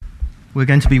We're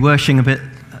going to be worshiping a bit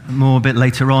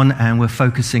later on, and we're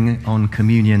focusing on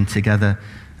communion together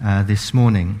this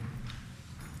morning.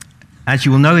 As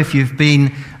you will know, if you've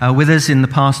been with us in the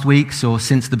past weeks or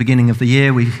since the beginning of the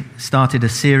year, we started a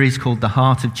series called The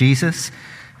Heart of Jesus,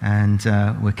 and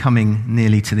we're coming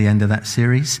nearly to the end of that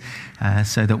series,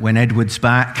 so that when Edward's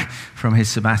back from his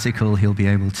sabbatical, he'll be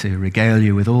able to regale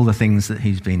you with all the things that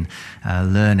he's been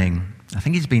learning. I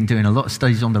think he's been doing a lot of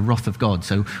studies on the wrath of God,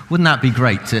 so wouldn't that be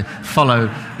great to follow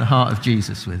the heart of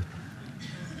Jesus with?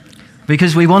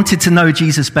 Because we wanted to know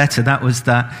Jesus better. That was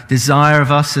that desire of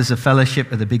us as a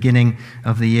fellowship at the beginning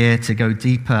of the year, to go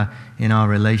deeper in our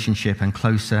relationship and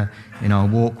closer in our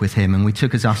walk with him. And we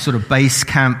took as our sort of base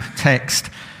camp text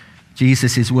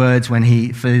Jesus' words when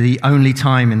he, for the only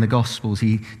time in the Gospels,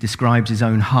 he describes his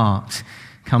own heart.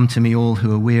 "Come to me all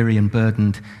who are weary and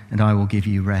burdened, and I will give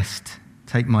you rest.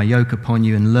 Take my yoke upon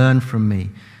you and learn from me,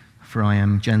 for I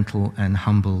am gentle and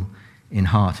humble in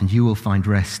heart, and you will find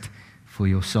rest for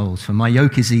your souls. For my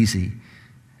yoke is easy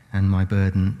and my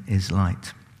burden is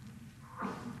light."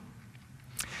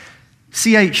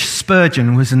 C.H.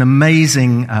 Spurgeon was an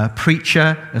amazing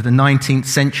preacher of the 19th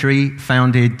century,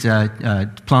 planted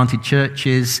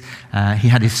churches. He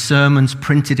had his sermons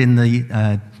printed in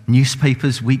the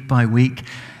newspapers week by week.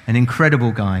 An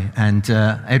incredible guy. And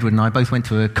Edward and I both went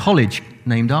to a college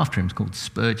named after him. It's called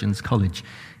Spurgeon's College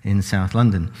in South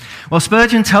London. Well,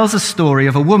 Spurgeon tells a story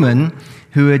of a woman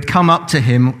who had come up to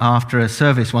him after a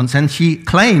service once, and she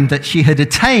claimed that she had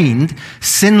attained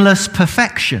sinless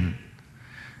perfection.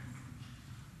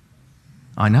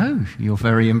 I know, you're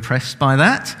very impressed by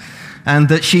that. And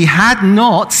that she had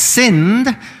not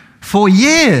sinned for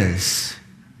years.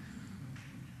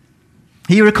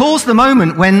 He recalls the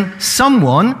moment when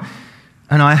someone,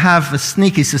 and I have a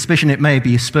sneaky suspicion it may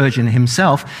be Spurgeon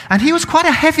himself, and he was quite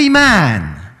a heavy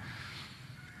man,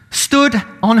 stood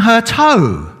on her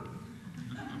toe.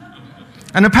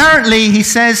 And apparently, he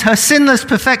says, her sinless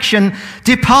perfection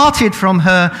departed from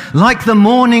her like the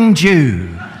morning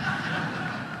dew.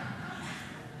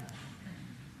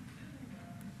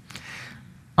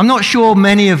 I'm not sure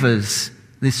many of us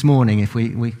this morning, if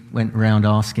we went around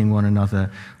asking one another,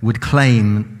 would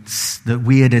claim that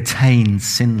we had attained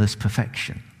sinless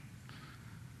perfection.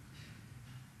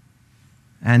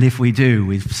 And if we do,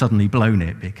 we've suddenly blown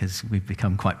it because we've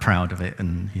become quite proud of it,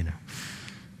 and,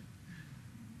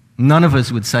 none of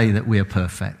us would say that we're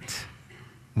perfect.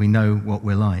 We know what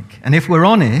we're like. And if we're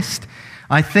honest,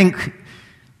 I think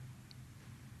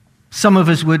some of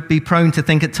us would be prone to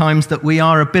think at times that we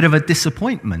are a bit of a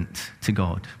disappointment to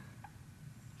God.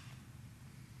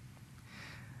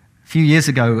 A few years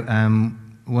ago,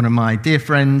 one of my dear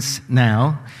friends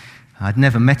now, I'd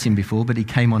never met him before, but he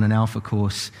came on an Alpha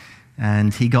course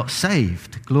and he got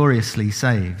saved, gloriously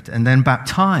saved, and then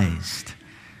baptized,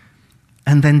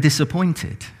 and then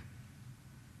disappointed.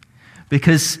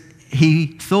 Because he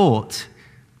thought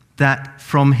that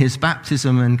from his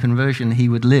baptism and conversion he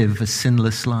would live a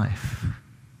sinless life.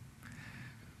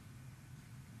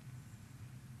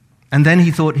 And then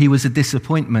he thought he was a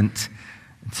disappointment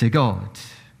to God.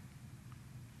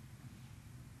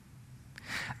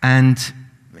 And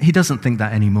he doesn't think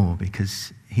that anymore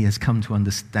because he has come to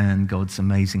understand God's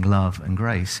amazing love and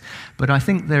grace. But I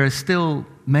think there are still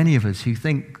many of us who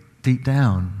think deep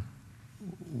down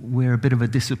we're a bit of a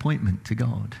disappointment to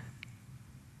God.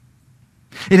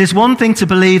 It is one thing to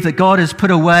believe that God has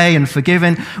put away and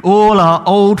forgiven all our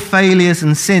old failures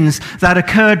and sins that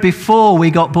occurred before we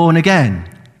got born again.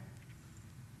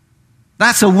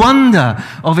 That's a wonder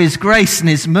of his grace and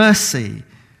his mercy.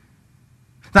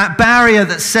 That barrier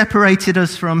that separated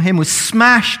us from him was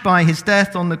smashed by his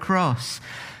death on the cross,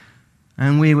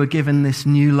 and we were given this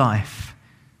new life.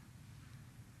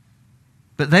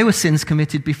 But they were sins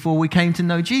committed before we came to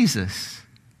know Jesus.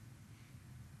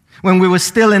 When we were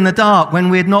still in the dark, when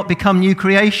we had not become new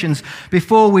creations,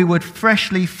 before we were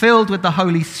freshly filled with the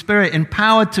Holy Spirit,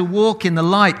 empowered to walk in the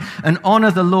light and honor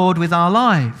the Lord with our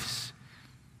lives.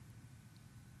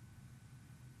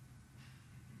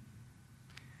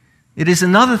 It is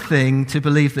another thing to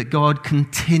believe that God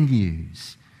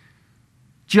continues,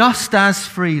 just as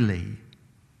freely,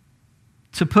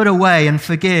 to put away and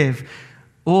forgive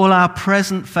all our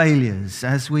present failures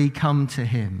as we come to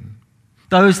him,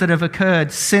 those that have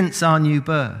occurred since our new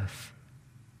birth.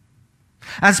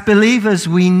 As believers,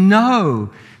 we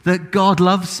know that God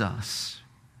loves us.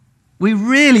 We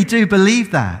really do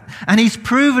believe that, and he's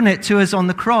proven it to us on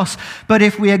the cross. But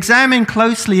if we examine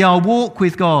closely our walk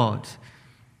with God,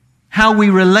 how we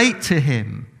relate to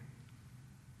him,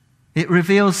 it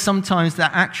reveals sometimes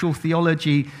that actual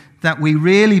theology that we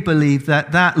really believe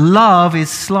that love is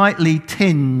slightly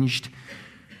tinged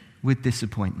with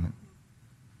disappointment.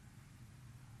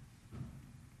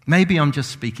 Maybe I'm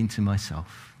just speaking to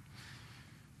myself.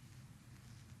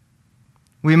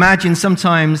 We imagine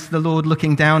sometimes the Lord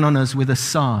looking down on us with a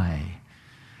sigh.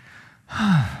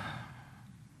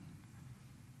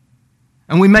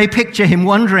 And we may picture him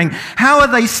wondering, how are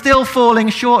they still falling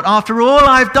short after all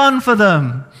I've done for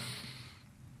them?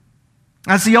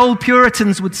 As the old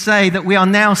Puritans would say, that we are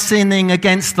now sinning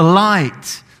against the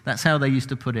light. That's how they used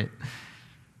to put it.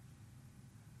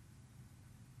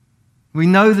 We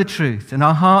know the truth, and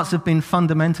our hearts have been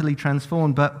fundamentally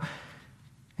transformed, but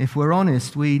if we're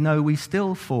honest, we know we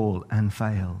still fall and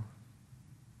fail.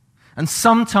 And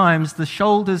sometimes the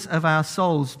shoulders of our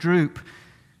souls droop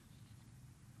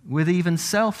with even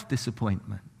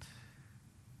self-disappointment.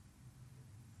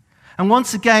 And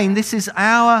once again, this is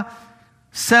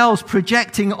ourselves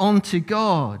projecting onto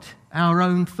God our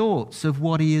own thoughts of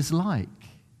what he is like.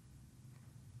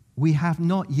 We have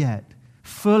not yet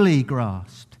fully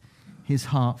grasped his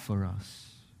heart for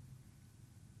us.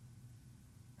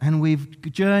 And we've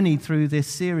journeyed through this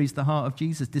series, The Heart of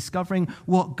Jesus, discovering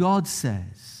what God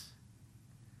says.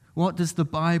 What does the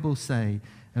Bible say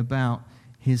about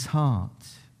his heart?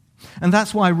 And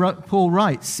that's why Paul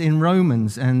writes in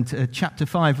Romans and chapter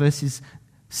 5, verses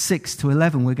 6 to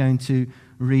 11. We're going to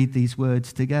read these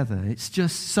words together. It's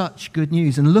just such good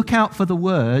news. And look out for the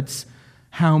words,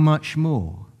 how much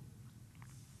more.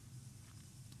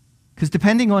 Because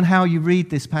depending on how you read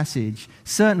this passage,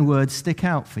 certain words stick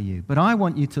out for you. But I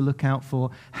want you to look out for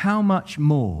how much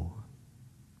more.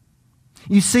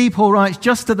 You see, Paul writes,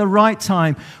 just at the right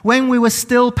time, when we were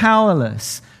still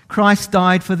powerless, Christ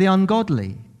died for the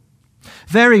ungodly.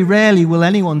 Very rarely will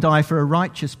anyone die for a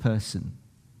righteous person,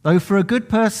 though for a good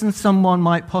person someone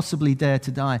might possibly dare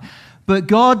to die. But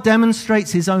God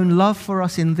demonstrates his own love for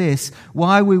us in this: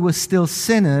 while we were still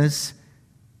sinners,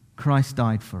 Christ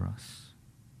died for us.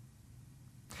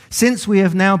 Since we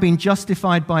have now been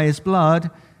justified by his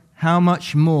blood, how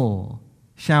much more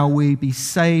shall we be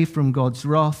saved from God's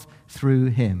wrath through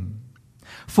him?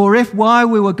 For if while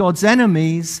we were God's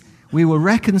enemies, we were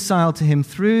reconciled to him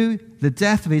through the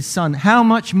death of his Son, how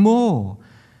much more,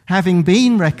 having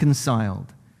been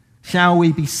reconciled, shall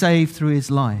we be saved through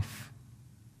his life?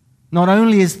 Not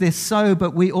only is this so,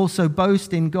 but we also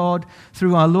boast in God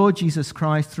through our Lord Jesus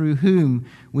Christ, through whom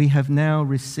we have now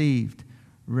received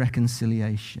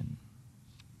reconciliation.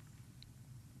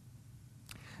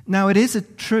 Now, it is a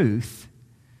truth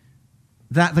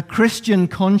that the Christian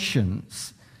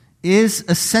conscience is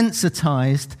a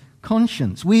sensitized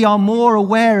conscience. We are more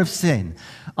aware of sin.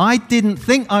 I didn't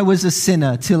think I was a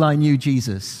sinner till I knew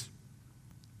Jesus.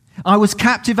 I was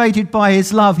captivated by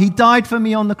his love. He died for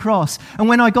me on the cross. And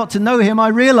when I got to know him, I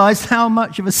realized how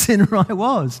much of a sinner I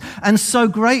was, and so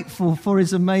grateful for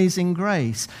his amazing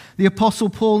grace. The Apostle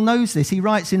Paul knows this. He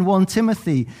writes in 1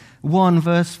 Timothy 1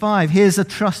 verse 5, here's a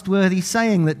trustworthy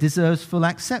saying that deserves full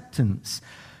acceptance.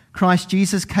 Christ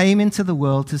Jesus came into the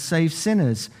world to save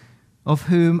sinners, of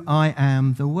whom I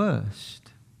am the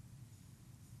worst.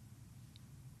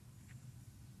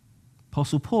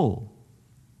 Apostle Paul,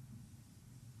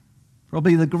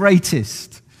 probably the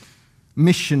greatest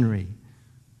missionary,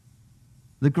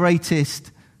 the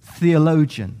greatest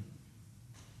theologian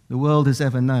the world has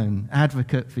ever known,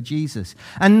 advocate for Jesus.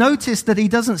 And notice that he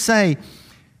doesn't say,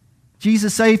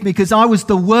 Jesus saved me because I was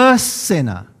the worst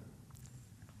sinner,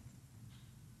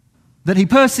 that he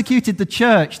persecuted the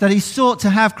church, that he sought to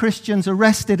have Christians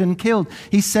arrested and killed.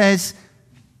 He says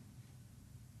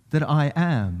that I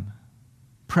am,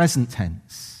 present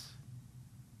tense,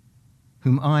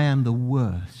 whom I am the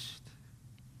worst.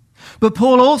 But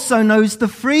Paul also knows the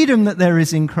freedom that there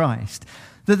is in Christ,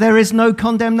 that there is no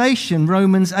condemnation.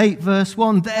 Romans 8 verse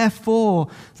 1, therefore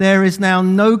there is now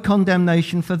no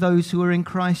condemnation for those who are in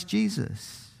Christ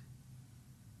Jesus.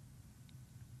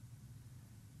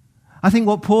 I think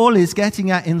what Paul is getting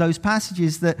at in those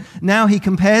passages, that now he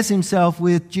compares himself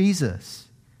with Jesus.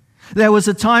 There was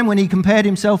a time when he compared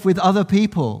himself with other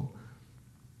people,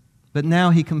 but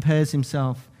now he compares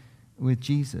himself with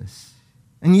Jesus.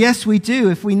 And yes, we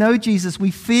do. If we know Jesus, we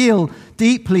feel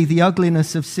deeply the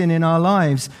ugliness of sin in our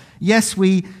lives. Yes,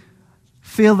 we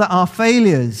feel that our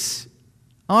failures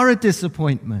are a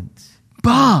disappointment.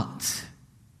 But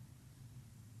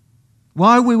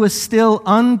while we were still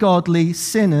ungodly,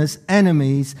 sinners,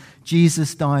 enemies,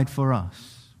 Jesus died for us.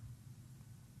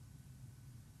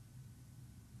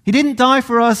 He didn't die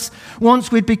for us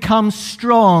once we'd become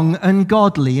strong and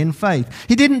godly in faith.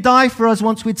 He didn't die for us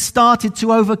once we'd started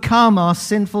to overcome our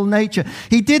sinful nature.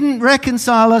 He didn't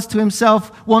reconcile us to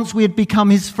himself once we had become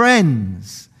his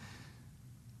friends.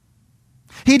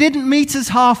 He didn't meet us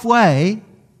halfway.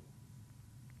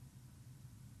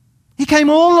 came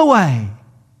all the way.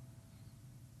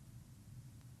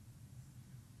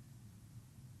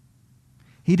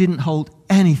 He didn't hold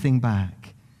anything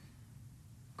back,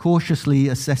 cautiously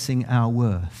assessing our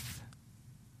worth.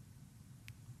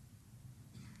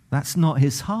 That's not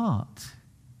his heart.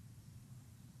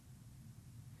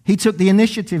 He took the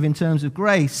initiative in terms of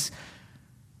grace,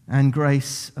 and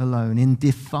grace alone, in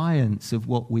defiance of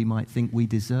what we might think we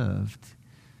deserved.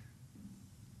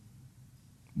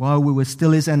 While we were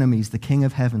still his enemies, the King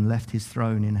of heaven left his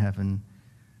throne in heaven.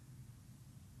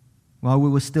 While we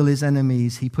were still his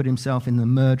enemies, he put himself in the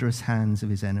murderous hands of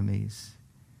his enemies.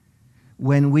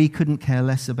 When we couldn't care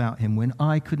less about him, when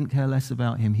I couldn't care less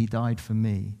about him, he died for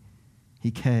me.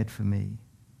 He cared for me.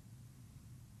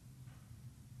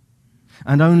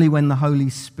 And only when the Holy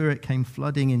Spirit came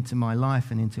flooding into my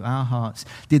life and into our hearts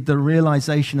did the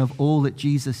realization of all that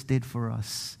Jesus did for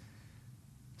us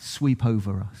sweep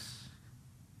over us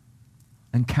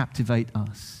and captivate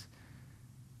us,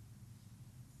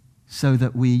 so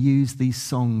that we use these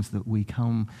songs that we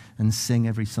come and sing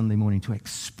every Sunday morning to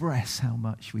express how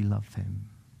much we love him.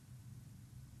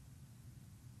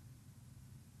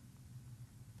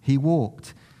 He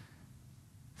walked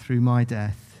through my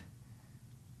death,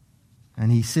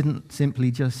 and he didn't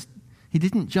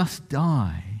just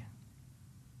die.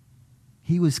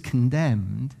 He was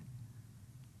condemned,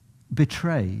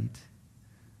 betrayed,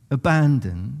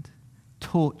 abandoned,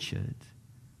 tortured,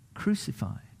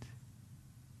 crucified.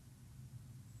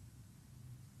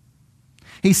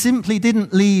 He simply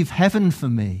didn't leave heaven for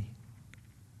me.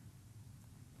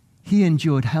 He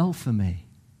endured hell for me,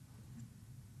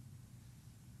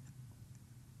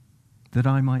 that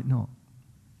I might not.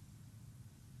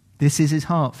 This is his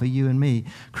heart for you and me.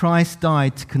 Christ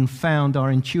died to confound our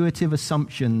intuitive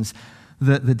assumptions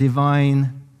that the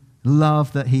divine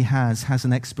love that he has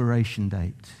an expiration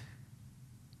date.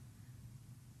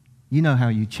 You know how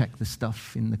you check the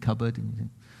stuff in the cupboard and you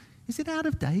think, is it out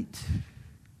of date?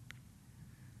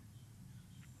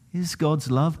 Is God's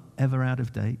love ever out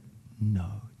of date? No.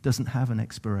 It doesn't have an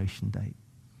expiration date.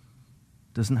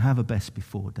 It doesn't have a best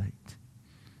before date.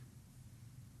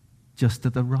 Just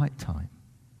at the right time,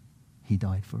 he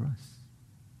died for us.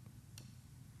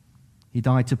 He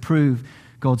died to prove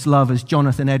God's love, as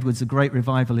Jonathan Edwards, a great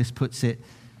revivalist, puts it.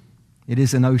 It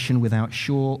is an ocean without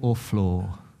shore or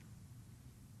flaw.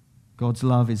 God's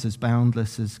love is as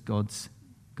boundless as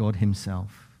God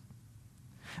himself.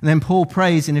 And then Paul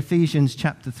prays in Ephesians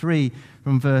chapter 3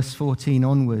 from verse 14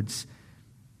 onwards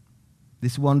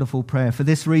this wonderful prayer. For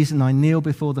this reason I kneel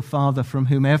before the Father, from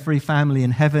whom every family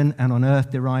in heaven and on earth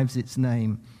derives its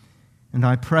name. And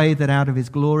I pray that out of his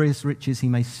glorious riches he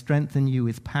may strengthen you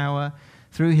with power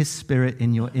through his Spirit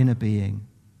in your inner being,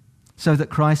 so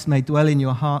that Christ may dwell in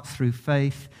your heart through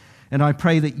faith. And I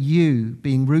pray that you,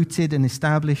 being rooted and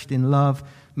established in love,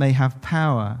 may have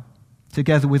power,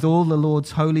 together with all the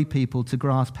Lord's holy people, to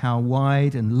grasp how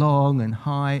wide and long and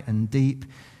high and deep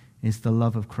is the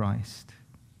love of Christ.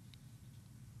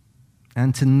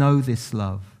 And to know this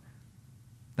love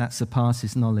that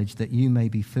surpasses knowledge, that you may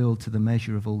be filled to the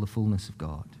measure of all the fullness of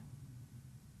God.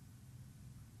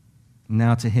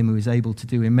 Now to him who is able to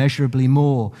do immeasurably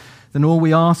more than all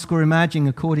we ask or imagine,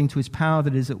 according to his power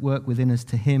that is at work within us,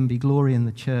 to him be glory in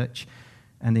the church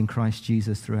and in Christ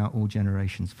Jesus throughout all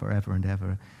generations, forever and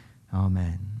ever.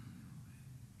 Amen.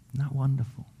 Isn't that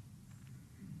wonderful?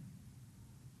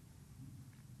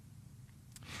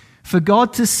 For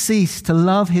God to cease to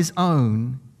love his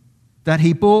own that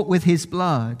he bought with his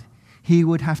blood, he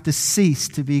would have to cease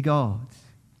to be God.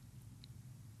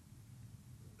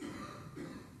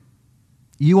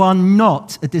 You are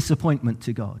not a disappointment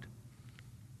to God.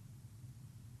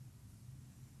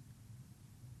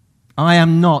 I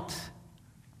am not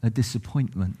a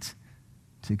disappointment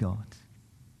to God.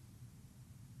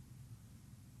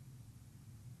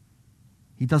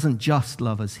 He doesn't just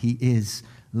love us, he is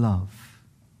love.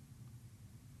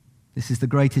 This is the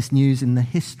greatest news in the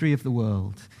history of the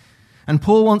world. And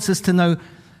Paul wants us to know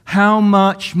how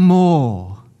much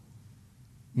more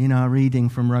in our reading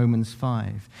from Romans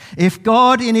 5. If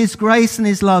God in his grace and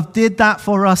his love did that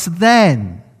for us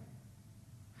then,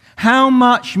 how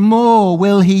much more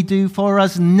will he do for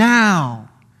us now?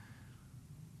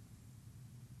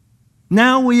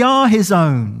 Now we are his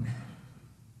own.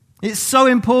 It's so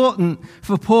important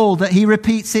for Paul that he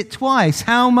repeats it twice.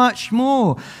 How much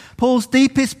more? Paul's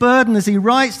deepest burden as he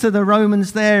writes to the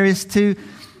Romans there is to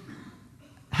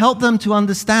help them to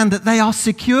understand that they are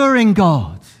secure in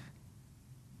God.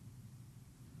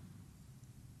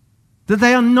 That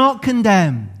they are not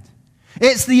condemned.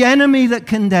 It's the enemy that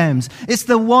condemns. It's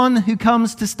the one who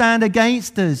comes to stand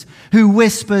against us, who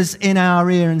whispers in our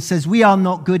ear and says, we are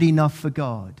not good enough for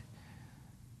God.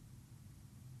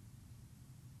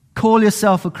 Call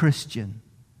yourself a Christian.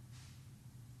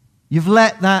 You've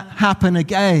let that happen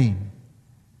again.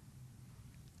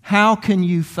 How can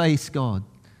you face God?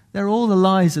 They're all the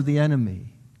lies of the enemy.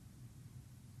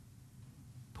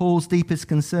 Paul's deepest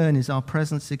concern is our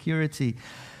present security.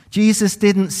 Jesus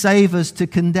didn't save us to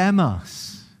condemn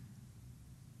us.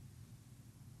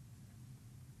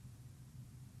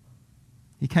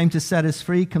 He came to set us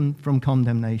free from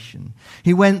condemnation.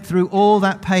 He went through all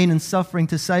that pain and suffering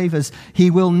to save us.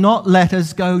 He will not let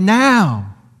us go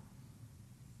now.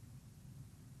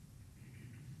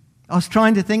 I was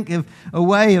trying to think of a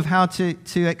way of how to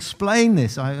explain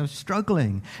this. I was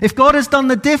struggling. If God has done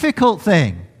the difficult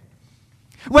thing,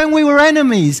 when we were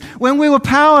enemies, when we were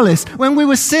powerless, when we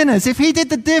were sinners, if he did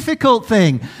the difficult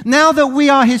thing, now that we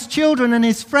are his children and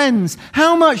his friends,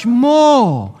 how much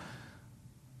more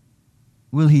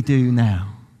will he do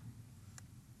now?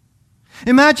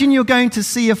 Imagine you're going to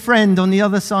see a friend on the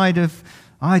other side of,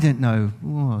 I don't know,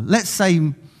 let's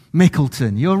say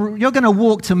Mickleton. You're going to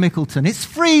walk to Mickleton. It's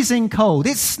freezing cold.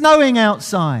 It's snowing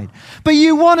outside. But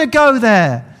you want to go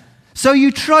there. So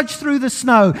you trudge through the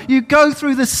snow. You go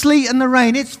through the sleet and the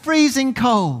rain. It's freezing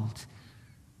cold.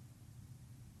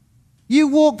 You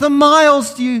walk the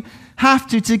miles you have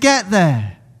to get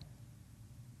there.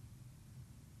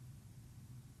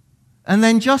 And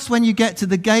then just when you get to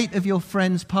the gate of your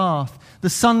friend's path, the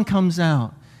sun comes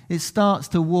out. It starts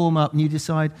to warm up and you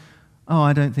decide,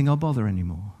 I don't think I'll bother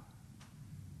anymore.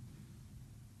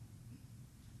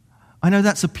 I know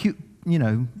that's a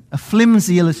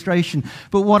flimsy illustration,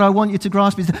 but what I want you to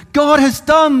grasp is that God has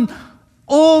done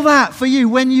all that for you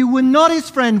when you were not his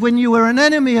friend, when you were an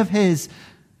enemy of his.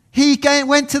 He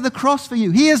went to the cross for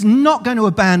you. He is not going to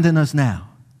abandon us now.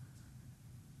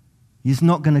 He's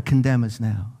not going to condemn us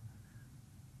now.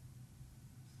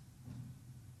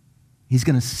 He's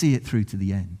going to see it through to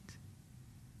the end.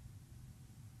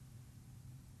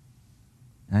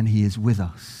 And he is with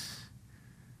us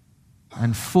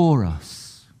and for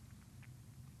us.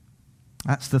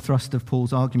 That's the thrust of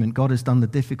Paul's argument. God has done the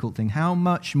difficult thing. How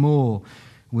much more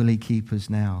will he keep us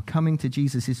now? Coming to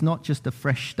Jesus is not just a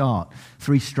fresh start,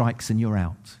 3 strikes and you're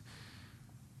out.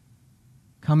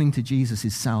 Coming to Jesus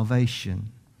is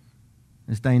salvation.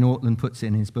 As Dane Ortland puts it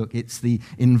in his book, it's the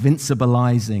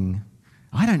invincibilizing.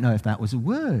 I don't know if that was a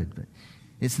word, but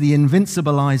it's the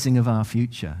invincibilizing of our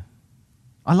future.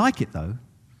 I like it though.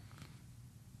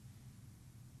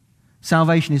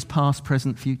 Salvation is past,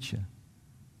 present, future.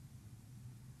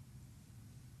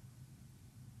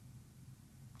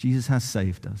 Jesus has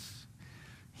saved us.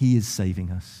 He is saving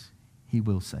us. He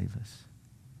will save us.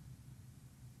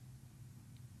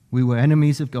 We were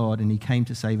enemies of God and he came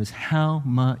to save us. How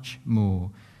much more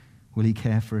will he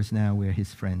care for us now we're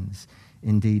his friends,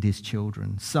 indeed his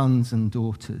children, sons and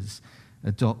daughters,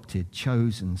 adopted,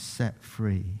 chosen, set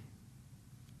free.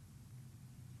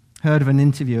 Heard of an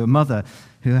interview, a mother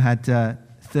who had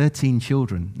 13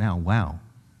 children. Now, wow.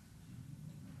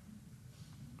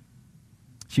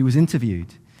 She was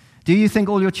interviewed. Do you think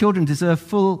all your children deserve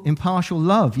full, impartial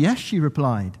love? Yes, she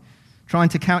replied. Trying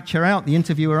to couch her out, the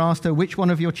interviewer asked her, which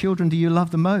one of your children do you love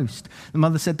the most? The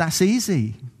mother said, that's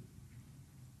easy.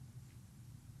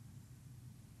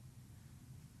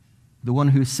 The one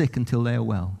who is sick until they are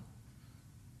well.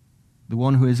 The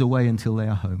one who is away until they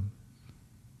are home.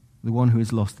 The one who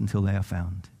is lost until they are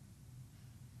found.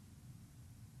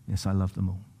 Yes, I love them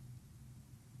all.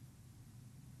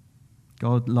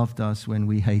 God loved us when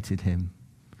we hated him.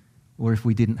 Or if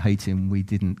we didn't hate him, we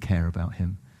didn't care about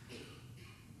him.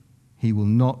 He will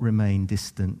not remain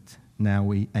distant now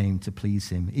we aim to please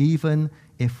him, even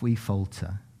if we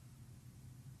falter.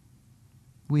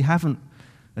 We haven't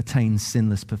attained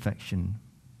sinless perfection.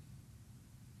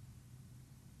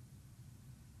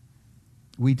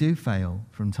 We do fail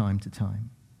from time to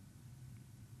time.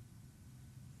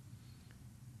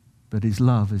 But his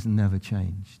love has never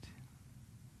changed.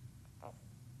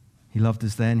 He loved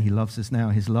us then, he loves us now.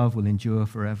 His love will endure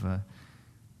forever.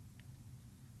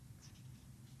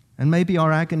 And maybe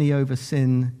our agony over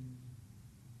sin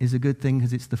is a good thing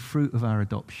because it's the fruit of our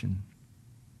adoption.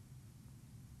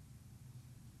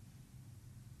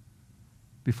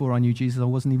 Before I knew Jesus, I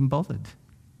wasn't even bothered.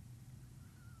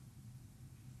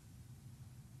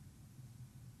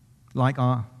 Like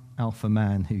our alpha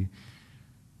man who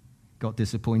got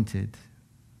disappointed.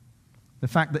 The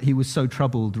fact that he was so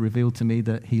troubled revealed to me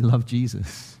that he loved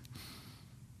Jesus.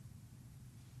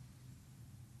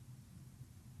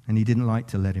 And he didn't like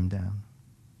to let him down.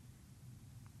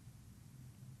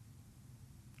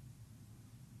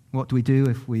 What do we do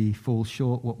if we fall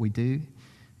short? What we do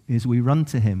is we run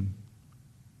to him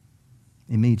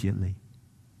immediately.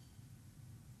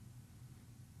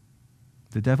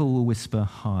 The devil will whisper,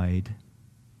 hide.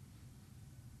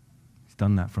 He's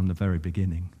done that from the very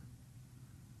beginning.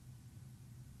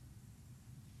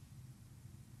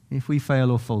 If we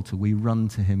fail or falter, we run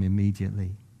to him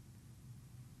immediately.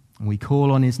 And we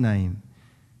call on his name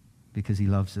because he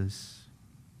loves us.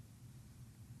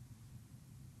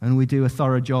 And we do a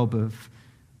thorough job of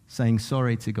saying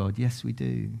sorry to God. Yes, we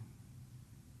do.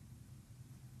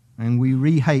 And we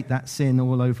re-hate that sin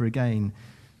all over again.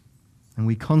 And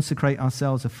we consecrate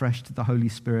ourselves afresh to the Holy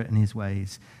Spirit and his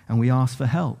ways. And we ask for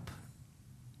help.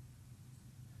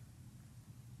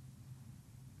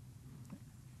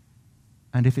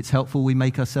 And if it's helpful, we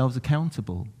make ourselves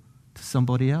accountable to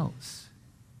somebody else.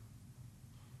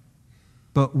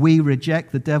 But we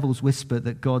reject the devil's whisper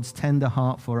that God's tender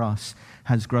heart for us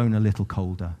has grown a little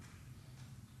colder.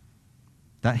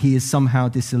 That he is somehow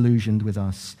disillusioned with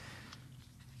us.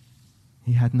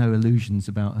 He had no illusions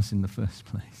about us in the first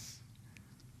place.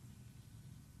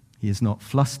 He is not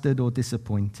flustered or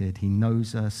disappointed. He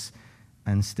knows us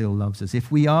and still loves us.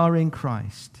 If we are in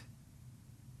Christ,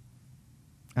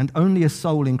 and only a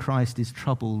soul in Christ is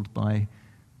troubled by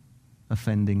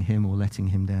offending him or letting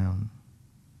him down.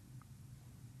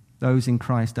 Those in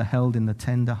Christ are held in the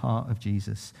tender heart of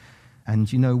Jesus.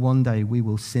 And you know, one day we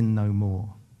will sin no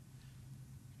more.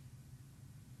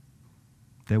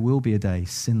 There will be a day,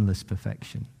 sinless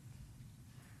perfection.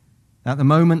 At the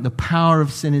moment, the power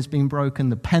of sin has been broken,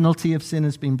 the penalty of sin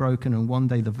has been broken, and one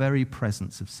day the very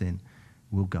presence of sin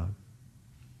will go.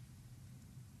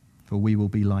 For we will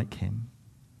be like him.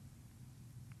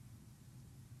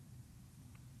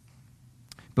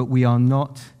 But we are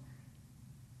not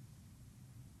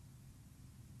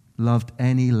loved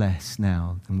any less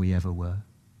now than we ever were.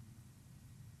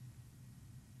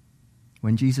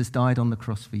 When Jesus died on the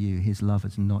cross for you, his love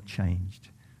has not changed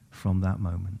from that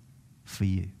moment for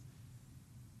you.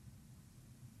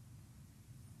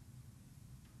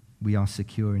 We are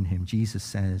secure in him. Jesus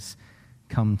says,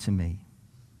 "Come to me."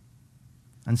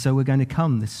 And so we're going to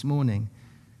come this morning.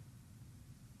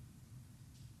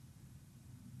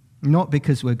 Not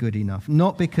because we're good enough,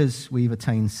 not because we've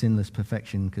attained sinless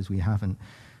perfection, because we haven't.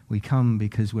 We come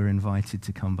because we're invited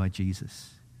to come by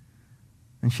Jesus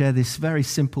and share this very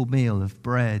simple meal of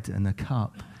bread and a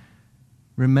cup,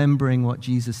 remembering what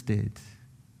Jesus did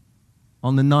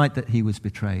on the night that he was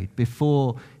betrayed,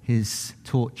 before his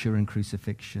torture and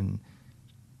crucifixion.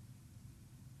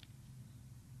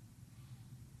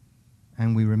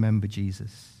 And we remember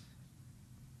Jesus.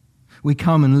 We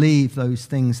come and leave those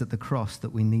things at the cross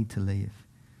that we need to leave.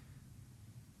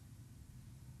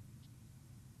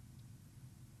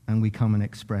 And we come and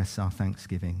express our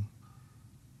thanksgiving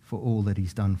for all that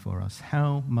he's done for us.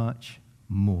 How much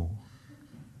more?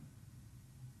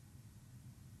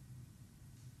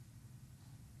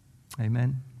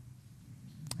 Amen.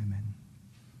 Amen.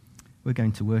 We're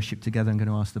going to worship together. I'm going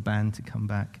to ask the band to come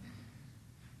back.